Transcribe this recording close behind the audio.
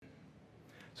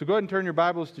So go ahead and turn your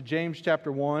Bibles to James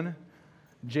chapter 1.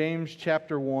 James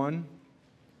chapter 1.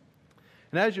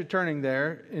 And as you're turning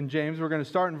there in James, we're going to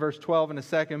start in verse 12 in a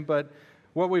second, but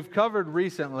what we've covered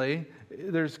recently,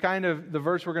 there's kind of the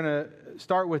verse we're going to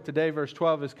start with today, verse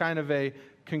 12, is kind of a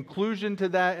conclusion to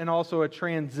that and also a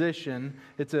transition.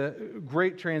 It's a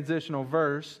great transitional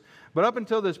verse. But up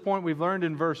until this point, we've learned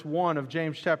in verse 1 of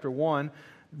James chapter 1,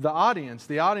 the audience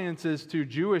is to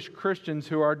Jewish Christians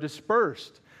who are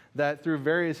dispersed, that through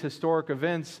various historic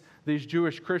events, these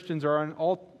Jewish Christians are on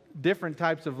all different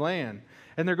types of land.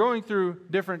 And they're going through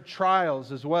different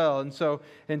trials as well. And so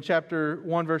in chapter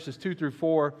 1, verses 2 through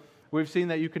 4, we've seen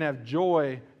that you can have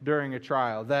joy during a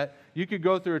trial, that you could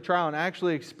go through a trial and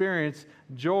actually experience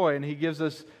joy. And he gives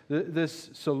us this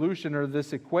solution or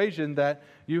this equation that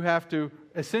you have to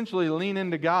essentially lean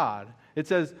into God. It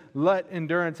says, let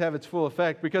endurance have its full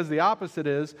effect, because the opposite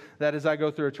is that as I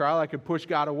go through a trial, I could push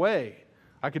God away.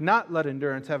 I could not let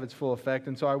endurance have its full effect,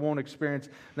 and so I won't experience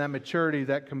that maturity,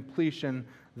 that completion,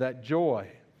 that joy.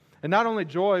 And not only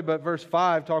joy, but verse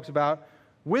 5 talks about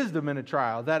wisdom in a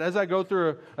trial. That as I go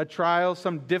through a trial,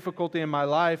 some difficulty in my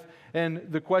life, and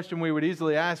the question we would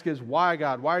easily ask is, why,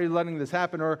 God? Why are you letting this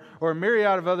happen? Or a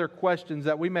myriad of other questions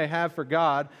that we may have for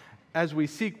God as we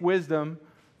seek wisdom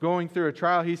going through a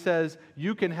trial. He says,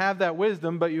 you can have that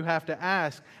wisdom, but you have to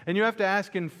ask. And you have to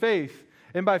ask in faith.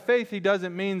 And by faith, he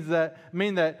doesn't mean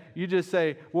that you just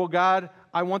say, well, God,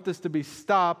 I want this to be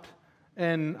stopped,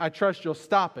 and I trust you'll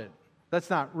stop it. That's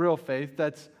not real faith.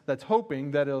 That's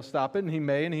hoping that he'll stop it, and he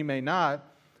may not.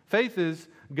 Faith is,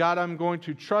 God, I'm going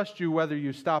to trust you whether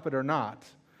you stop it or not.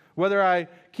 Whether I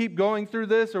keep going through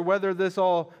this or whether this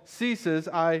all ceases,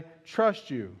 I trust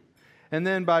you. And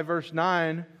then by verse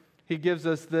 9, he gives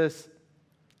us this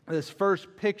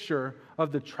first picture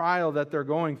of the trial that they're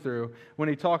going through when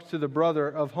he talks to the brother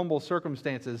of humble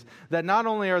circumstances. That not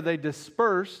only are they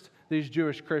dispersed, these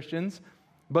Jewish Christians,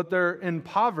 but they're in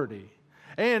poverty.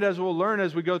 And as we'll learn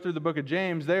as we go through the book of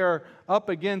James, they are up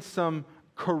against some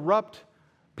corrupt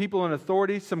people in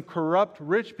authority, some corrupt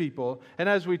rich people. And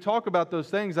as we talk about those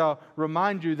things, I'll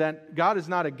remind you that God is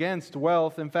not against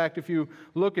wealth. In fact, if you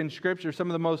look in Scripture, some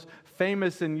of the most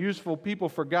famous and useful people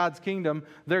for God's kingdom,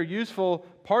 they're useful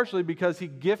partially because He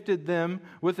gifted them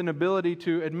with an ability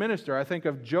to administer. I think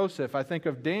of Joseph, I think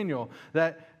of Daniel,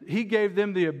 that He gave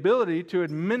them the ability to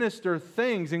administer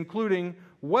things, including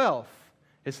wealth.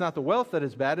 It's not the wealth that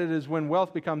is bad, it is when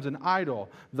wealth becomes an idol.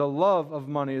 The love of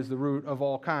money is the root of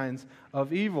all kinds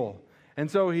of evil. And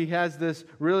so he has this,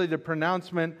 really the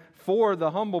pronouncement for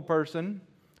the humble person,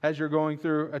 as you're going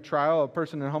through a trial, a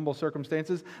person in humble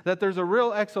circumstances, that there's a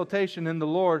real exaltation in the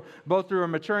Lord, both through a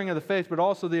maturing of the faith, but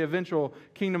also the eventual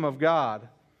kingdom of God.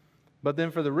 But then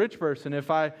for the rich person,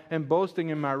 if I am boasting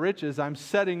in my riches, I'm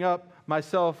setting up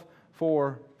myself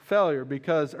for failure,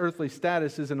 because earthly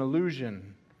status is an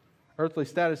illusion. Earthly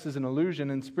status is an illusion,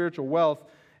 and spiritual wealth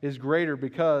is greater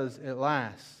because it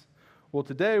lasts. Well,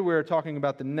 today we're talking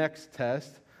about the next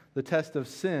test, the test of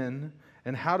sin,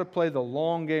 and how to play the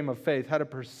long game of faith, how to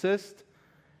persist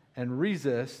and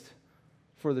resist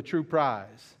for the true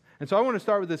prize. And so I want to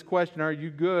start with this question: are you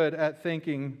good at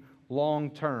thinking long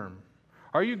term?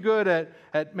 Are you good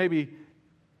at maybe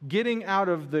getting out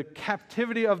of the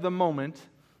captivity of the moment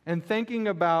and thinking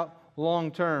about long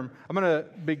term? I'm going to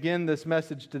begin this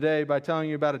message today by telling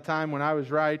you about a time when I was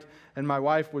right and my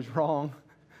wife was wrong.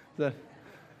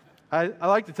 I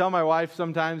like to tell my wife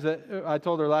sometimes that I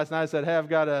told her last night, I said, hey, I've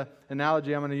got an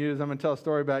analogy I'm going to use. I'm going to tell a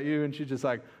story about you. And she's just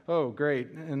like, oh, great.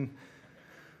 And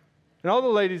all the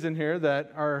ladies in here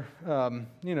that are,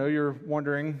 you're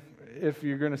wondering if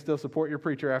you're going to still support your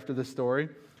preacher after this story.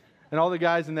 And all the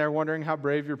guys in there wondering how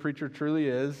brave your preacher truly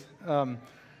is.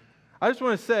 I just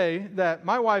want to say that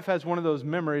my wife has one of those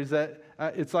memories that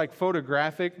it's like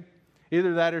photographic.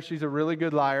 Either that or she's a really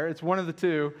good liar. It's one of the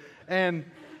two.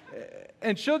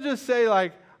 And she'll just say,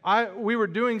 like, we were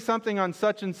doing something on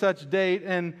such and such date,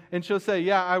 and she'll say,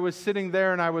 yeah, I was sitting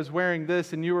there and I was wearing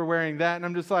this and you were wearing that. And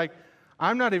I'm just like,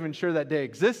 I'm not even sure that day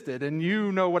existed, and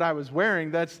you know what I was wearing.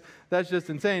 That's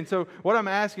just insane. So what I'm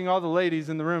asking all the ladies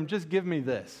in the room, just give me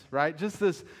this, right? Just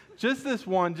this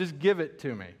one, just give it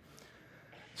to me.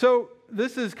 So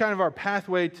this is kind of our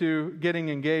pathway to getting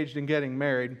engaged and getting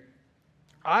married.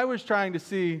 I was trying to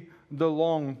see the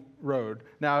long road.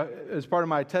 Now, as part of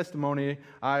my testimony,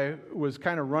 I was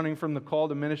kind of running from the call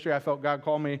to ministry. I felt God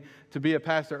called me to be a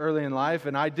pastor early in life,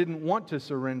 and I didn't want to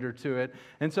surrender to it.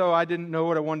 And so I didn't know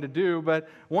what I wanted to do. But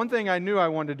one thing I knew I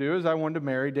wanted to do is I wanted to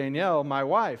marry Danielle, my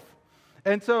wife.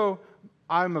 And so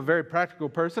I'm a very practical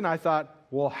person. I thought,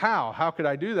 well, how? How could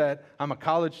I do that? I'm a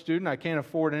college student. I can't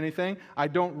afford anything. I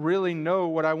don't really know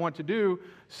what I want to do,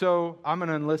 so I'm going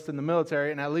to enlist in the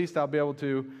military, and at least I'll be able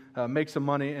to make some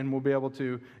money and we'll be able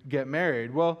to get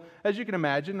married. Well, as you can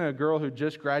imagine, a girl who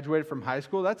just graduated from high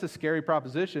school, that's a scary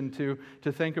proposition to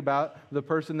think about the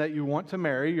person that you want to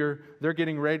marry. They're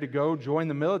getting ready to go join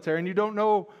the military, and you don't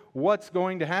know what's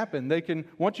going to happen.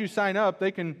 Once you sign up,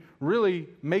 they can really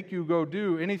make you go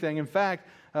do anything. In fact,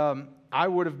 I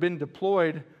would have been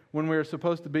deployed when we were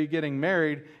supposed to be getting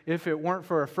married if it weren't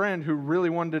for a friend who really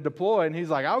wanted to deploy, and he's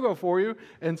like, I'll go for you.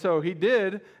 And so he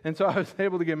did, and so I was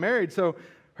able to get married. So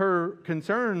her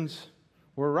concerns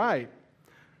were right.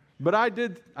 But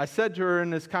I said to her in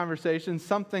this conversation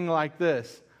something like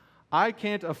this: I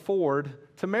can't afford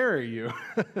to marry you.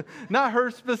 Not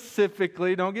her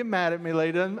specifically, don't get mad at me,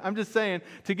 lady. I'm just saying,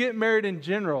 to get married in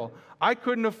general, I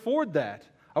couldn't afford that.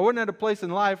 I wasn't at a place in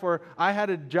life where I had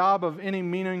a job of any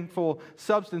meaningful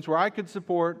substance where I could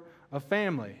support a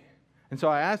family. And so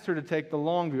I asked her to take the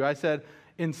long view. I said,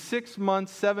 in 6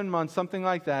 months, 7 months, something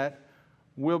like that,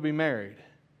 we'll be married.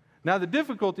 Now the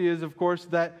difficulty is, of course,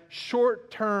 that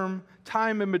short-term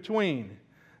time in between,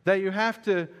 that you have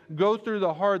to go through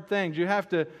the hard things. You have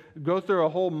to go through a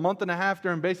whole month and a half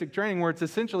during basic training where it's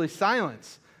essentially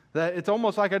silence. That it's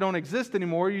almost like I don't exist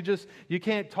anymore. You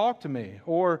can't talk to me.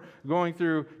 Or going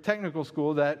through technical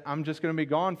school that I'm just going to be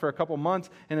gone for a couple months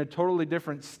in a totally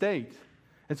different state.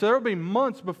 And so there will be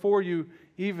months before you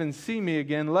even see me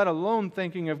again, let alone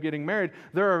thinking of getting married.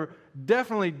 There are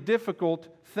definitely difficult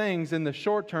things in the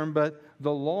short term, but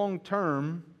the long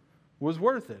term was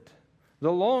worth it.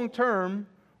 The long term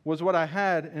was what I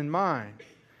had in mind.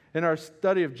 In our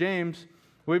study of James,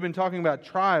 we've been talking about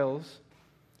trials.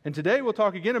 And today we'll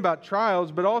talk again about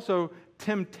trials, but also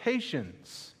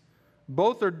temptations.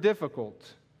 Both are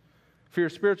difficult. For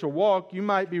your spiritual walk, you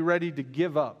might be ready to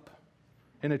give up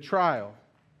in a trial.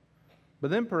 But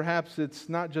then perhaps it's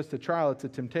not just a trial, it's a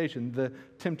temptation. The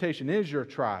temptation is your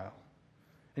trial.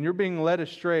 And you're being led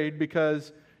astray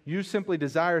because you simply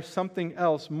desire something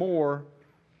else more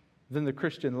than the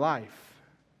Christian life.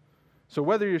 So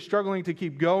whether you're struggling to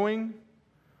keep going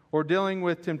or dealing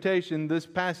with temptation, this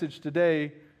passage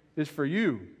today is for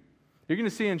you. You're going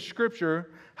to see in Scripture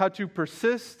how to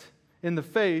persist in the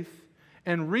faith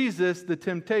and resist the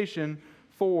temptation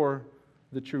for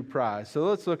the true prize. So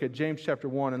let's look at James chapter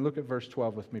 1 and look at verse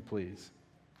 12 with me, please.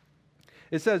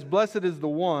 It says, "Blessed is the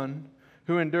one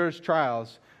who endures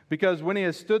trials, because when he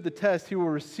has stood the test, he will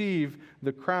receive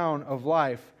the crown of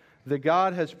life that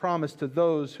God has promised to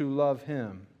those who love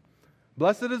him."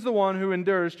 Blessed is the one who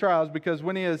endures trials, because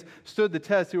when he has stood the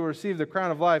test, he will receive the crown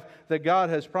of life that God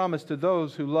has promised to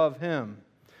those who love him.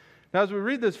 Now, as we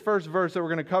read this first verse that we're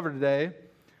going to cover today,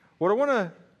 what I want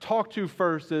to talk to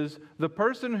first is the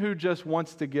person who just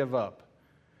wants to give up.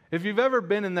 If you've ever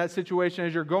been in that situation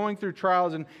as you're going through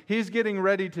trials and he's getting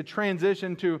ready to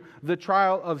transition to the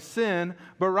trial of sin,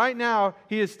 but right now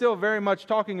he is still very much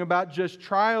talking about just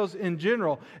trials in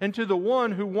general, and to the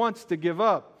one who wants to give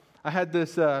up. I had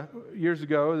this years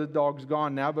ago. The dog's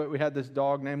gone now, but we had this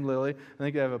dog named Lily. I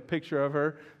think I have a picture of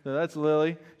her. So that's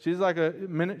Lily. She's like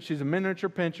she's a miniature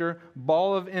pinscher,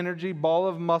 ball of energy, ball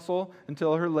of muscle,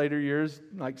 until her later years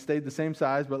stayed the same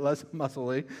size but less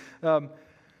muscly.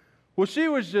 Well,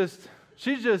 she's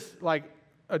just like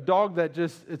a dog that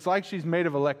it's like she's made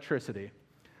of electricity.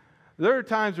 There are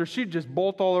times where she'd just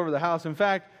bolt all over the house. In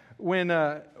fact,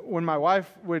 when my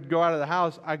wife would go out of the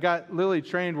house, I got Lily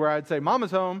trained where I'd say, "Mama's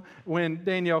home," when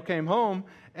Danielle came home,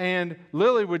 and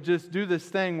Lily would just do this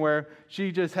thing where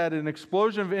she just had an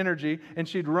explosion of energy, and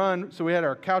she'd run. So we had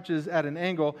our couches at an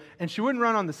angle, and she wouldn't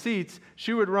run on the seats.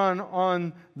 She would run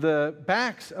on the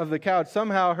backs of the couch,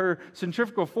 somehow her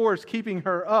centrifugal force keeping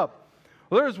her up.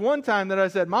 Well, there was one time that I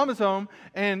said, "Mama's home,"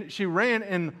 and she ran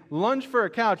and lunged for a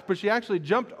couch, but she actually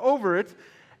jumped over it,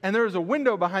 and there was a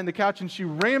window behind the couch, and she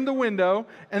rammed the window,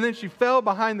 and then she fell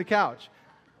behind the couch.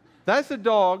 That's a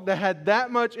dog that had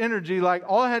that much energy, like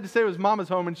all I had to say was "Mama's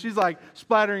home," and she's like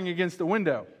splattering against the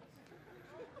window.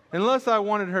 Unless I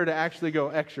wanted her to actually go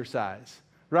exercise,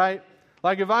 right?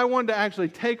 Like if I wanted to actually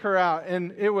take her out,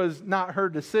 and it was not her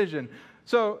decision.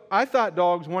 So I thought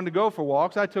dogs wanted to go for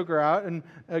walks. I took her out, and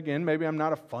again, maybe I'm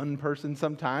not a fun person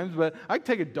sometimes, but I could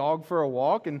take a dog for a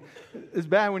walk, and it's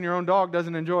bad when your own dog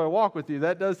doesn't enjoy a walk with you.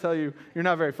 That does tell you you're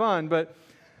not very fun. But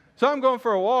so I'm going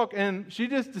for a walk, and she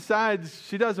just decides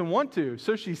she doesn't want to,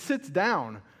 so she sits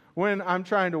down when I'm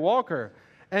trying to walk her.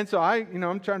 And so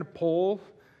I'm trying to pull.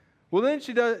 Well, then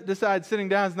she decides sitting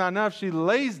down is not enough. She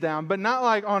lays down, but not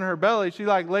like on her belly. She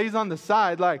like lays on the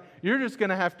side, like, you're just going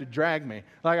to have to drag me.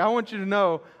 Like, I want you to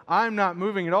know I'm not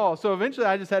moving at all. So eventually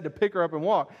I just had to pick her up and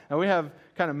walk. And we have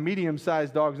kind of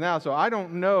medium-sized dogs now, so I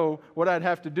don't know what I'd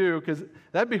have to do, because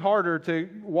that'd be harder to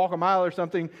walk a mile or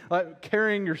something, like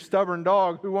carrying your stubborn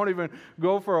dog who won't even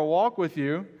go for a walk with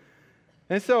you.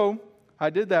 And so I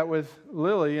did that with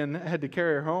Lily and had to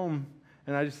carry her home.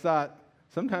 And I just thought,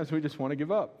 sometimes we just want to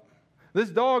give up. This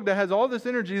dog that has all this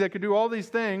energy that could do all these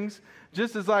things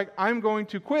just is like, I'm going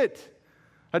to quit.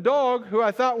 A dog who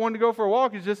I thought wanted to go for a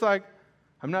walk is just like,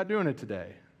 I'm not doing it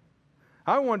today.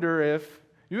 I wonder if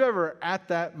you ever at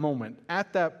that moment,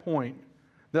 at that point,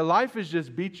 that life has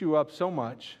just beat you up so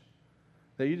much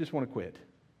that you just want to quit.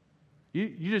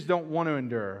 You just don't want to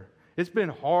endure. It's been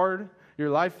hard. Your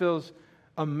life feels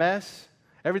a mess.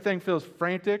 Everything feels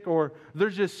frantic, or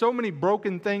there's just so many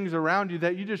broken things around you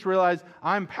that you just realize,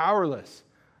 I'm powerless.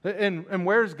 And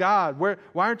where's God? Why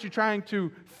aren't you trying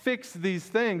to fix these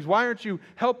things? Why aren't you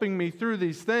helping me through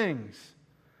these things?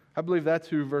 I believe that's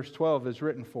who verse 12 is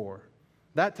written for.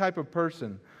 That type of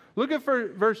person. Look at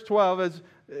verse 12 as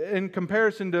in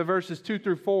comparison to verses 2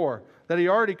 through 4 that he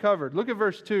already covered. Look at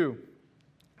verse 2.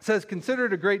 It says, consider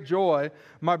it a great joy,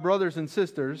 my brothers and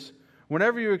sisters,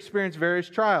 whenever you experience various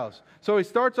trials. So he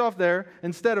starts off there.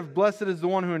 Instead of blessed is the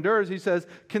one who endures, he says,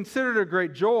 consider it a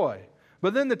great joy.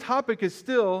 But then the topic is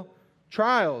still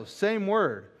trials. Same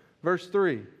word. Verse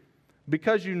 3.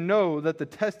 Because you know that the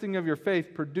testing of your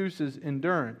faith produces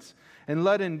endurance. And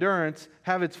let endurance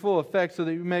have its full effect so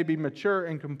that you may be mature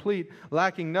and complete,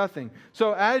 lacking nothing.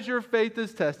 So as your faith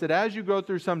is tested, as you go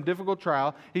through some difficult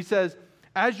trial, he says,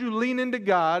 as you lean into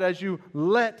God, as you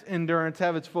let endurance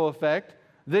have its full effect,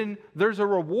 then there's a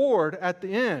reward at the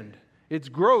end. It's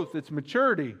growth, it's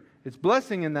maturity, it's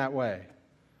blessing in that way.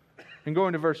 And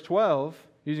going to verse 12,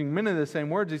 using many of the same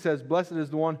words, he says, blessed is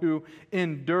the one who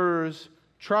endures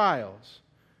trials,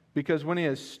 because when he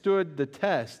has stood the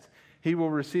test, he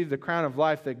will receive the crown of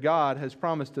life that God has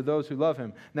promised to those who love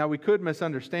him. Now, we could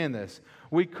misunderstand this.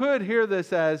 We could hear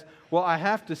this as, well, I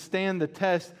have to stand the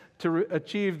test to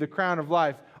achieve the crown of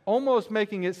life, almost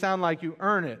making it sound like you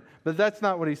earn it. But that's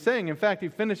not what he's saying. In fact, he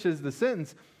finishes the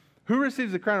sentence. Who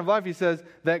receives the crown of life? He says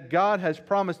that God has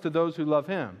promised to those who love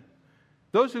him.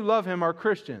 Those who love him are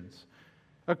Christians.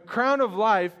 A crown of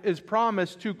life is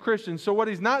promised to Christians. So what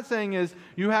he's not saying is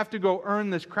you have to go earn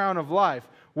this crown of life.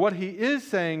 What he is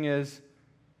saying is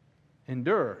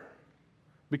endure.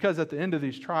 Because at the end of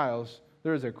these trials,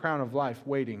 there is a crown of life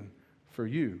waiting for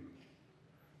you.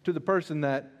 To the person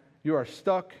that you are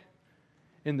stuck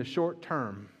in the short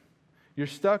term, you're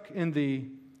stuck in the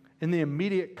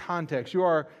immediate context. You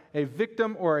are a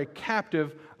victim or a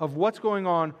captive of what's going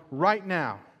on right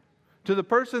now. To the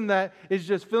person that is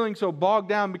just feeling so bogged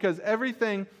down because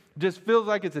everything just feels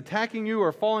like it's attacking you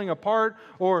or falling apart,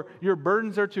 or your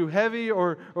burdens are too heavy,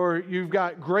 or you've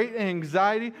got great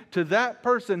anxiety, to that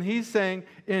person, he's saying,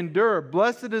 endure.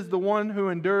 Blessed is the one who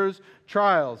endures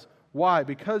trials. Why?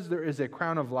 Because there is a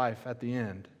crown of life at the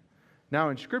end. Now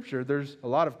in Scripture, there's a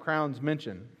lot of crowns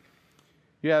mentioned.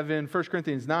 You have in 1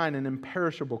 Corinthians 9 an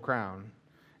imperishable crown.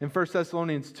 In 1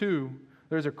 Thessalonians 2,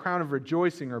 there's a crown of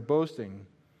rejoicing or boasting.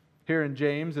 Here in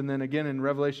James, and then again in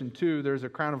Revelation 2, there's a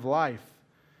crown of life.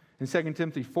 In 2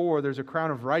 Timothy 4, there's a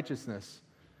crown of righteousness.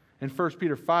 In 1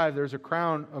 Peter 5, there's a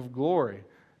crown of glory.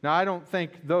 Now, I don't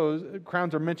think those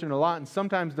crowns are mentioned a lot, and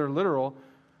sometimes they're literal,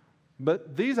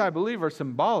 but these, I believe, are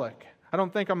symbolic. I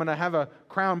don't think I'm going to have a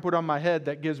crown put on my head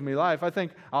that gives me life. I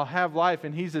think I'll have life,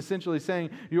 and he's essentially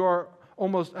saying you are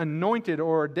almost anointed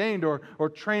or ordained or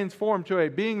transformed to a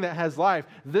being that has life.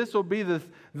 This will be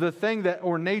the thing that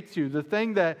ornates you, the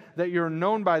thing that you're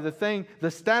known by,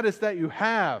 the status that you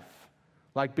have,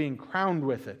 like being crowned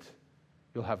with it.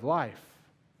 You'll have life.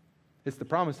 It's the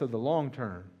promise of the long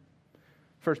term.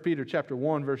 1 Peter chapter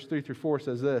 1, verse 3 through 4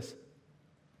 says this,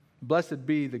 blessed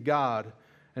be the God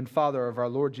and Father of our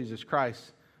Lord Jesus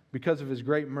Christ. Because of his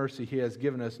great mercy, he has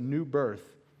given us new birth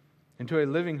into a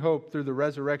living hope through the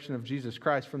resurrection of Jesus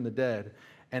Christ from the dead,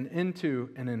 and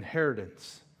into an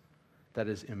inheritance that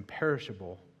is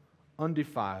imperishable,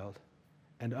 undefiled,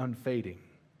 and unfading,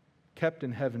 kept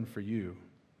in heaven for you,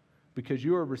 because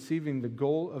you are receiving the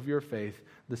goal of your faith,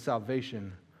 the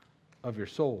salvation of your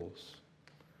souls.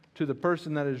 To the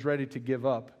person that is ready to give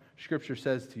up, Scripture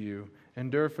says to you,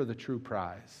 endure for the true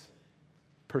prize.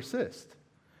 Persist.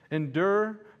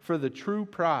 Endure for the true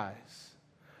prize.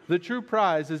 The true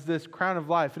prize is this crown of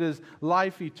life. It is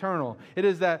life eternal. It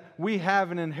is that we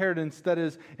have an inheritance that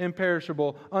is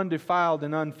imperishable, undefiled,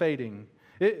 and unfading.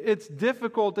 It's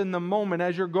difficult in the moment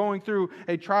as you're going through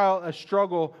a trial, a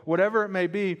struggle, whatever it may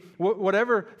be,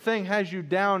 whatever thing has you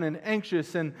down and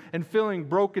anxious and feeling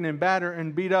broken and battered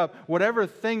and beat up, whatever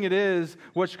thing it is,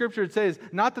 what Scripture would say is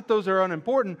not that those are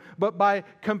unimportant, but by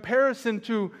comparison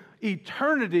to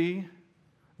eternity,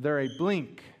 they're a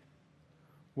blink.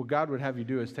 What God would have you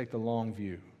do is take the long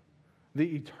view,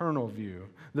 the eternal view,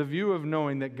 the view of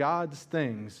knowing that God's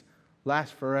things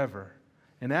last forever.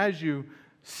 And as you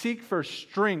seek for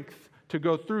strength to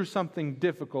go through something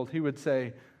difficult, He would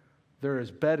say, there is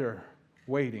better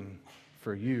waiting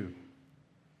for you.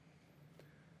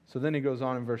 So then He goes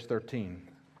on in verse 13.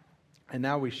 And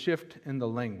now we shift in the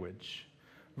language.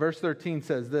 Verse 13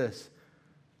 says this,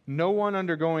 no one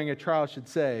undergoing a trial should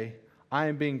say, I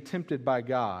am being tempted by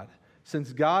God,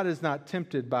 since God is not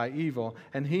tempted by evil,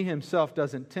 and He Himself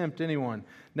doesn't tempt anyone.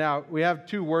 Now, we have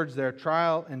two words there,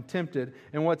 trial and tempted.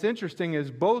 And what's interesting is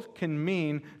both can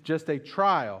mean just a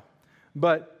trial.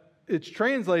 But it's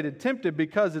translated tempted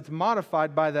because it's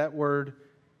modified by that word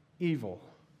evil.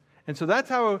 And so that's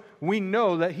how we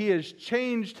know that he has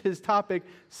changed his topic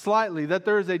slightly, that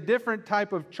there is a different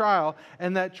type of trial,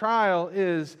 and that trial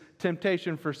is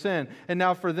temptation for sin. And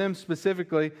now for them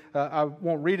specifically, I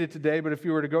won't read it today, but if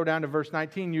you were to go down to verse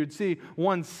 19, you'd see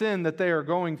one sin that they are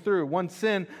going through, one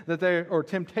sin or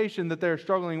temptation that they're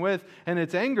struggling with, and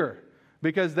it's anger.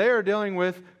 Because they are dealing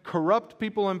with corrupt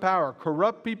people in power,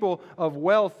 corrupt people of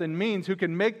wealth and means who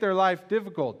can make their life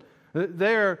difficult.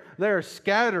 They're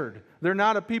scattered. They're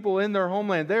not a people in their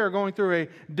homeland. They are going through a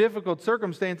difficult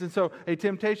circumstance. And so a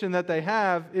temptation that they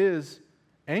have is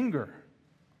anger.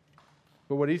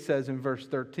 But what he says in verse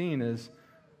 13 is,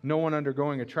 no one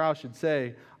undergoing a trial should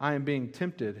say, I am being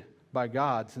tempted by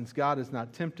God, since God is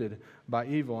not tempted by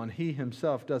evil, and he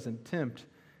himself doesn't tempt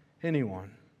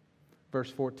anyone.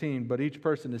 Verse 14, but each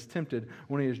person is tempted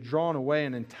when he is drawn away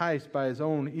and enticed by his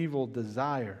own evil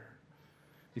desire.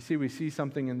 You see, we see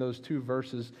something in those two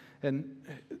verses. And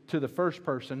to the first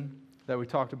person that we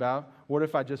talked about, what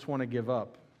if I just want to give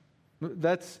up?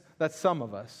 That's some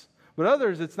of us. But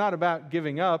others, it's not about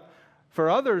giving up. For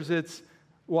others, it's,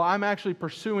 well, I'm actually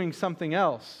pursuing something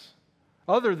else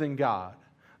other than God.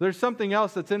 There's something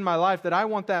else that's in my life that I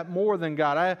want that more than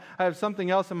God. I have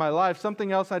something else in my life,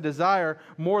 something else I desire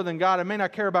more than God. I may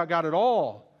not care about God at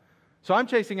all. So I'm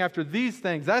chasing after these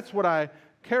things. That's what I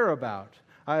care about.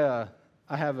 I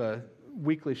have a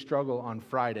weekly struggle on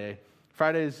Friday.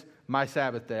 Friday's my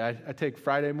Sabbath day. I take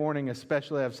Friday morning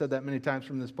especially. I've said that many times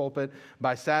from this pulpit.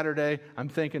 By Saturday, I'm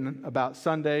thinking about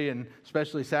Sunday, and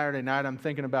especially Saturday night, I'm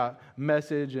thinking about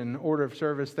message and order of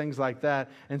service, things like that.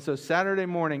 And so Saturday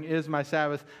morning is my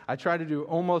Sabbath. I try to do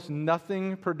almost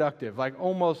nothing productive, like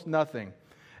almost nothing.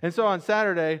 And so on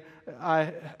Saturday,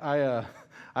 I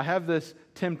have this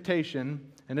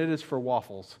temptation, and it is for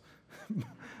waffles.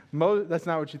 That's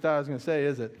not what you thought I was going to say,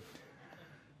 is it?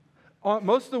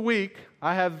 Most of the week,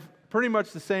 I have pretty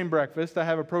much the same breakfast. I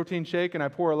have a protein shake, and I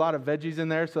pour a lot of veggies in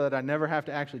there so that I never have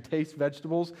to actually taste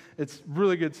vegetables. It's a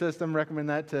really good system. Recommend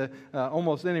that to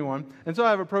almost anyone. And so I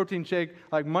have a protein shake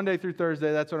like Monday through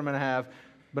Thursday. That's what I'm going to have.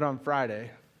 But on Friday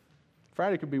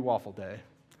could be waffle day.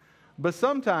 But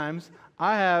sometimes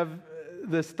I have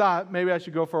this thought, maybe I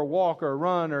should go for a walk or a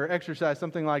run or exercise,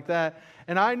 something like that.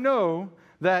 And I know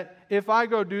that if I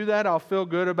go do that, I'll feel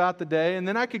good about the day, and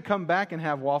then I could come back and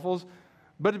have waffles.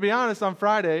 But to be honest, on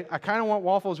Friday, I kind of want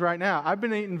waffles right now. I've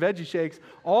been eating veggie shakes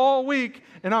all week,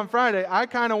 and on Friday, I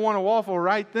kind of want a waffle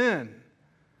right then.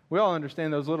 We all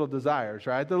understand those little desires,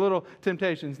 right? The little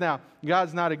temptations. Now,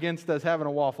 God's not against us having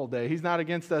a waffle day. He's not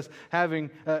against us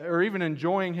having or even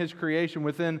enjoying His creation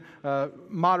within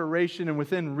moderation and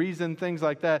within reason, things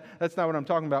like that. That's not what I'm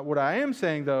talking about. What I am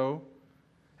saying, though,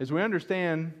 is we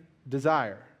understand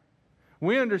desire.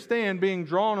 We understand being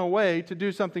drawn away to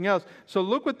do something else. So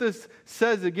look what this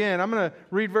says again. I'm going to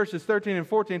read verses 13 and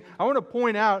 14. I want to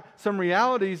point out some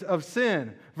realities of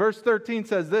sin. Verse 13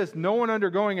 says this, no one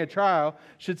undergoing a trial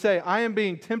should say, I am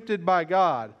being tempted by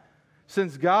God,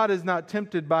 since God is not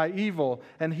tempted by evil,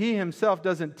 and He Himself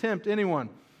doesn't tempt anyone.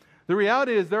 The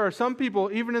reality is there are some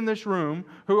people, even in this room,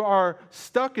 who are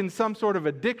stuck in some sort of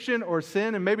addiction or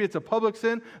sin, and maybe it's a public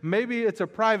sin, maybe it's a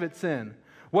private sin.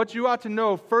 What you ought to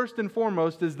know first and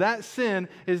foremost is that sin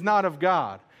is not of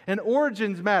God. And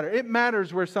origins matter. It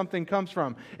matters where something comes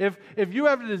from. If you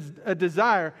have a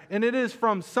desire and it is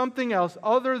from something else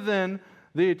other than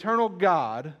the eternal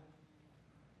God,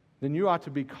 then you ought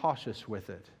to be cautious with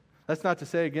it. That's not to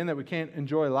say, again, that we can't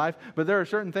enjoy life, but there are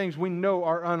certain things we know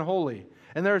are unholy.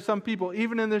 And there are some people,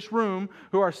 even in this room,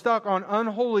 who are stuck on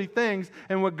unholy things,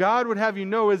 and what God would have you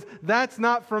know is, that's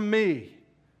not from me.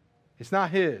 It's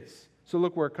not His. So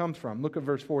look where it comes from. Look at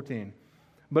verse 14.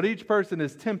 but each person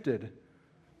is tempted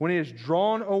when he is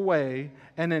drawn away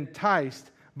and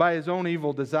enticed by his own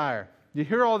evil desire. You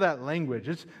hear all that language.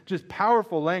 It's just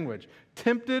powerful language.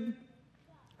 Tempted,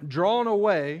 drawn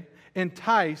away,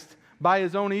 enticed by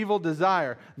his own evil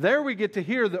desire. There we get to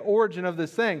hear the origin of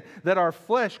this thing, that our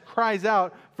flesh cries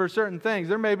out for certain things.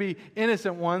 There may be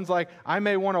innocent ones, like I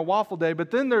may want a waffle day, but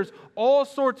then there's all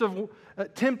sorts of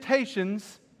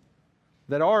temptations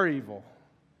that are evil,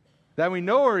 that we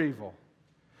know are evil.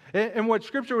 And what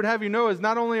Scripture would have you know is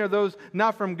not only are those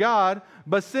not from God,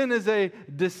 but sin is a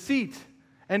deceit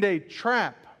and a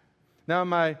trap. Now, in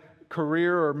my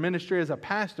career or ministry as a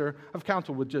pastor, I've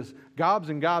counseled with just gobs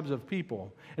and gobs of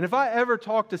people. And if I ever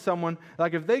talk to someone,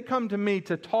 like if they come to me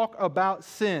to talk about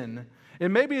sin,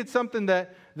 and maybe it's something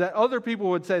that other people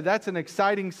would say, that's an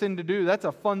exciting sin to do, that's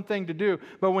a fun thing to do.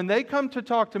 But when they come to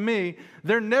talk to me,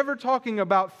 they're never talking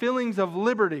about feelings of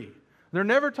liberty. They're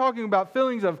never talking about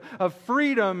feelings of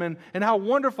freedom and how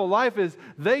wonderful life is.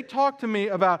 They talk to me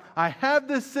about, I have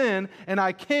this sin and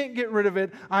I can't get rid of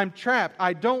it. I'm trapped.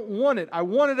 I don't want it. I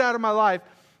want it out of my life,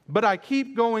 but I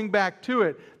keep going back to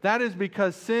it. That is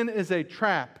because sin is a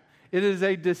trap. It is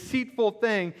a deceitful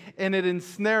thing and it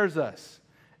ensnares us.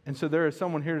 And so there is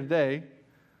someone here today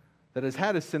that has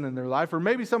had a sin in their life, or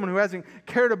maybe someone who hasn't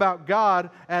cared about God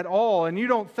at all, and you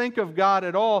don't think of God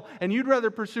at all, and you'd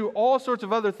rather pursue all sorts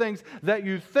of other things that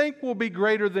you think will be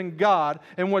greater than God.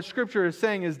 And what Scripture is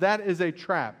saying is that is a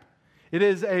trap. It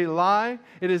is a lie.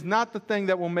 It is not the thing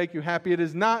that will make you happy. It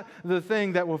is not the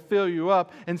thing that will fill you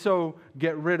up. And so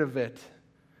get rid of it.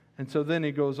 And so then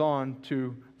he goes on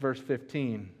to verse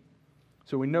 15.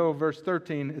 So we know verse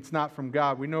 13, it's not from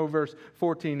God. We know verse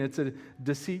 14, it's a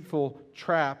deceitful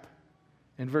trap.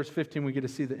 In verse 15, we get to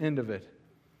see the end of it.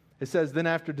 It says, then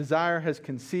after desire has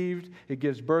conceived, it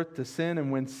gives birth to sin.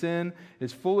 And when sin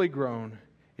is fully grown,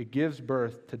 it gives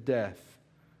birth to death.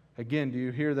 Again, do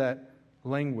you hear that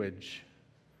language?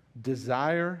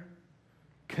 Desire,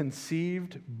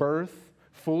 conceived, birth,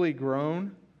 fully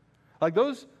grown. Like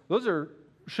those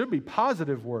should be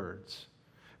positive words.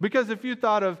 Because if you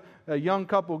thought of a young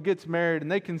couple gets married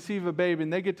and they conceive a baby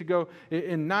and they get to go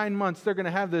in 9 months, they're going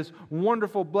to have this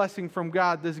wonderful blessing from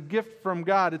God, this gift from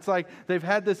God. It's like they've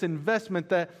had this investment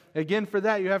that, again, for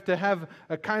that you have to have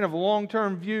a kind of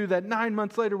long-term view that 9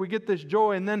 months later we get this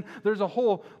joy and then there's a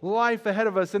whole life ahead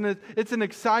of us, and it's an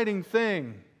exciting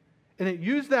thing. And it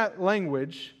used that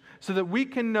language so that we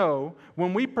can know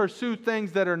when we pursue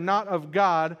things that are not of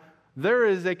God, there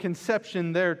is a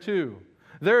conception there too.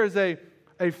 There is a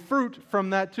fruit from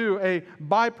that too, a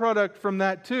byproduct from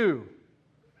that too.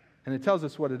 And it tells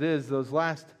us what it is, those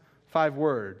last 5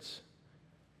 words.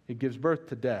 It gives birth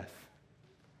to death.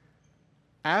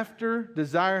 After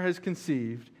desire has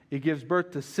conceived, it gives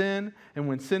birth to sin, and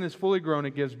when sin is fully grown,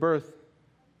 it gives birth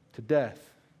to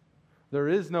death. There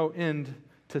is no end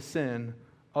to sin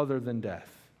other than death.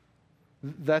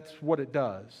 That's what it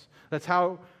does. That's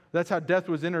how death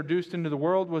was introduced into the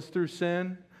world, was through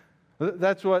sin.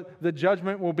 That's what the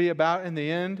judgment will be about in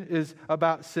the end, is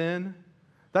about sin.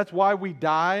 That's why we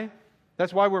die.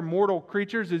 That's why we're mortal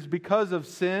creatures, is because of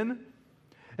sin.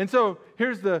 And so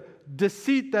here's the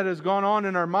deceit that has gone on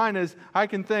in our mind, is I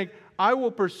can think, I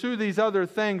will pursue these other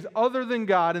things other than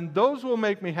God, and those will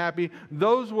make me happy.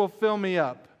 Those will fill me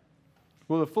up.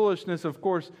 Well, the foolishness, of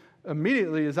course,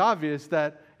 immediately is obvious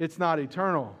that it's not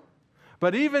eternal.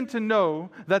 But even to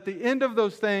know that the end of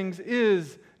those things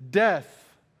is death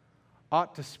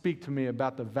ought to speak to me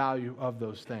about the value of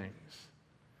those things.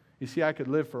 You see, I could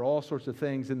live for all sorts of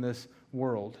things in this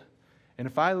world. And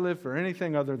if I live for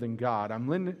anything other than God, I'm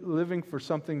living for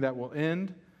something that will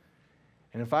end.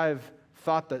 And if I've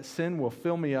thought that sin will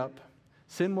fill me up,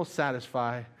 sin will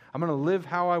satisfy, I'm going to live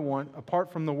how I want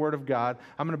apart from the Word of God,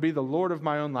 I'm going to be the Lord of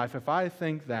my own life. If I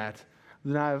think that,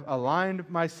 then I've aligned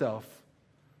myself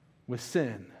with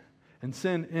sin. And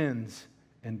sin ends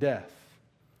in death.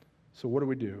 So what do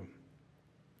we do?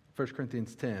 1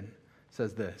 Corinthians 10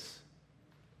 says this,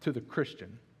 to the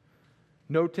Christian,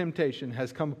 no temptation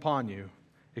has come upon you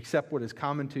except what is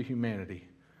common to humanity.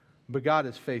 But God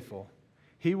is faithful.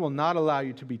 He will not allow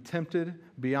you to be tempted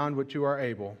beyond what you are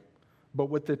able, but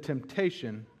with the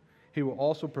temptation, He will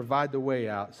also provide the way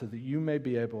out so that you may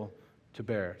be able to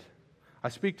bear it. I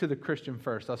speak to the Christian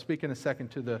first. I'll speak in a second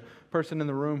to the person in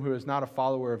the room who is not a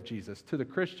follower of Jesus. To the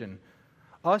Christian,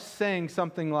 us saying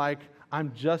something like,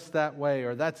 I'm just that way,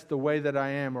 or that's the way that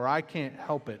I am, or I can't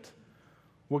help it.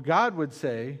 What God would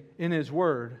say in His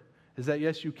Word is that,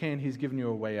 yes, you can. He's given you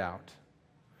a way out.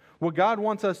 What God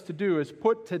wants us to do is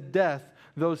put to death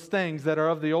those things that are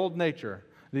of the old nature,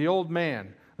 the old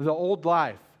man, the old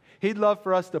life. He'd love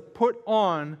for us to put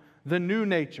on the new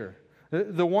nature,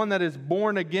 the one that is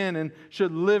born again and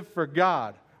should live for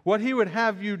God. What He would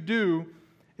have you do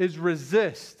is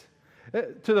resist.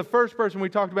 To the first person we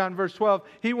talked about in verse 12,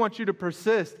 He wants you to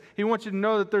persist. He wants you to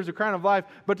know that there's a crown of life.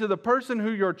 But to the person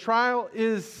who your trial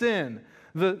is sin,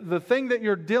 the thing that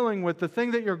you're dealing with, the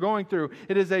thing that you're going through,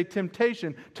 it is a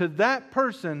temptation. To that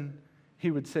person,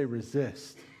 He would say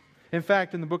resist. In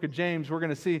fact, in the book of James, we're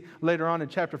going to see later on in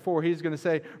chapter 4, He's going to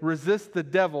say, resist the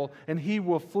devil and he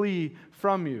will flee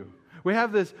from you. We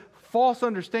have this false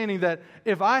understanding that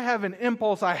if I have an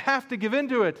impulse, I have to give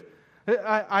into it.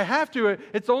 I have to.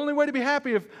 It's the only way to be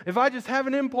happy. If I just have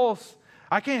an impulse,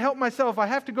 I can't help myself. I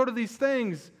have to go to these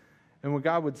things. And what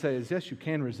God would say is, yes, you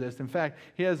can resist. In fact,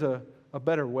 He has a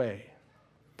better way.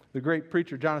 The great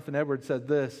preacher Jonathan Edwards said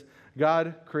this: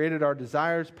 God created our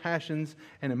desires, passions,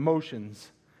 and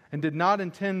emotions and did not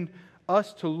intend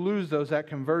us to lose those at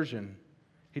conversion.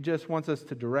 He just wants us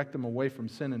to direct them away from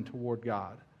sin and toward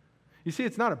God. You see,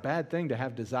 it's not a bad thing to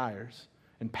have desires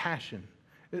and passion.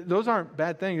 Those aren't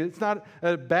bad things. It's not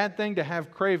a bad thing to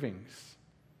have cravings.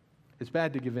 It's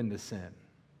bad to give in to sin.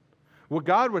 What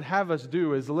God would have us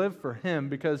do is live for Him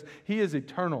because He is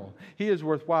eternal. He is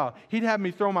worthwhile. He'd have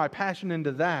me throw my passion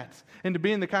into that, into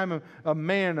being the kind of a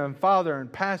man and father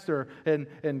and pastor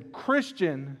and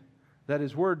Christian that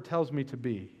His Word tells me to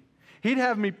be. He'd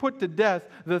have me put to death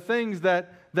the things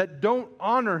that don't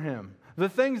honor Him, the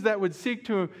things that would seek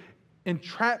to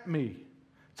entrap me,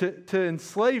 to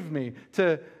enslave me,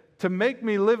 to make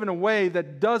me live in a way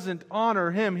that doesn't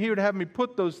honor Him. He would have me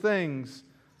put those things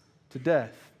to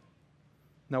death.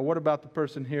 Now, what about the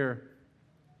person here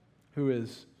who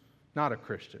is not a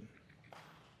Christian?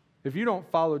 If you don't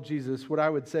follow Jesus, what I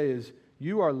would say is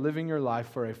you are living your life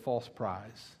for a false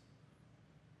prize.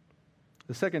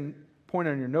 The second point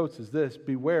on your notes is this: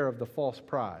 beware of the false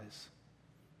prize.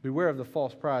 Beware of the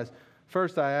false prize.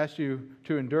 First, I asked you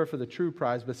to endure for the true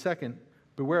prize, but second,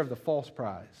 beware of the false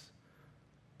prize.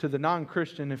 To the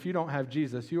non-Christian, if you don't have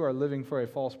Jesus, you are living for a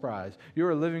false prize. You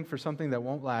are living for something that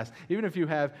won't last, even if you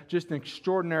have just an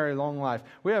extraordinary long life.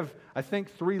 We have, I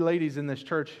think, 3 ladies in this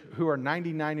church who are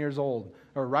 99 years old,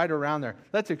 or right around there.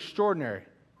 That's extraordinary,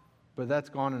 but that's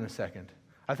gone in a second.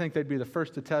 I think they'd be the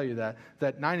first to tell you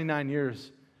that 99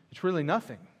 years, it's really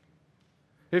nothing.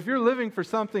 If you're living for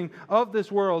something of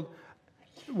this world,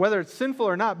 whether it's sinful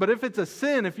or not, but if it's a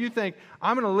sin, if you think,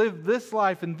 I'm going to live this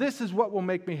life and this is what will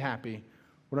make me happy,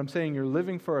 what I'm saying, you're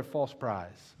living for a false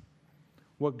prize.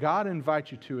 What God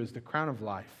invites you to is the crown of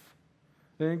life.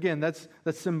 And again, that's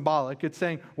symbolic. It's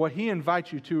saying what He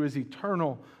invites you to is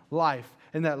eternal life,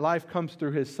 and that life comes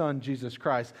through His Son, Jesus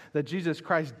Christ. That Jesus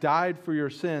Christ died for your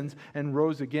sins and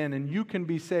rose again, and you can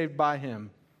be saved by Him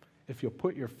if you'll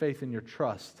put your faith and your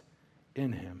trust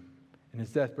in Him, in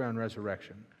His death, burial, and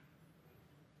resurrection.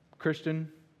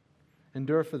 Christian,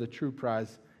 endure for the true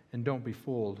prize and don't be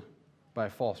fooled by a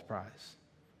false prize.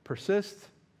 Persist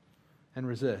and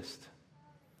resist.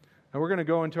 Now we're going to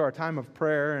go into our time of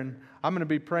prayer, and I'm going to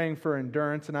be praying for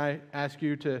endurance, and I ask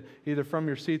you to, either from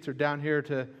your seats or down here,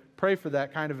 to pray for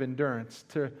that kind of endurance,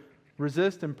 to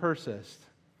resist and persist.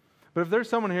 But if there's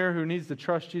someone here who needs to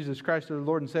trust Jesus Christ as their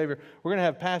Lord and Savior, we're going to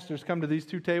have pastors come to these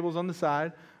 2 tables on the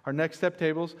side, our next step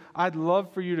tables. I'd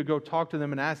love for you to go talk to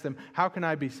them and ask them, how can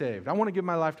I be saved? I want to give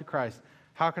my life to Christ.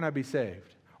 How can I be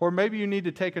saved? Or maybe you need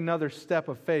to take another step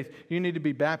of faith. You need to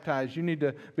be baptized. You need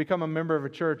to become a member of a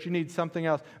church. You need something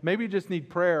else. Maybe you just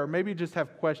need prayer. Maybe you just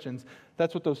have questions.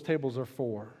 That's what those tables are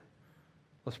for.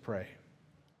 Let's pray.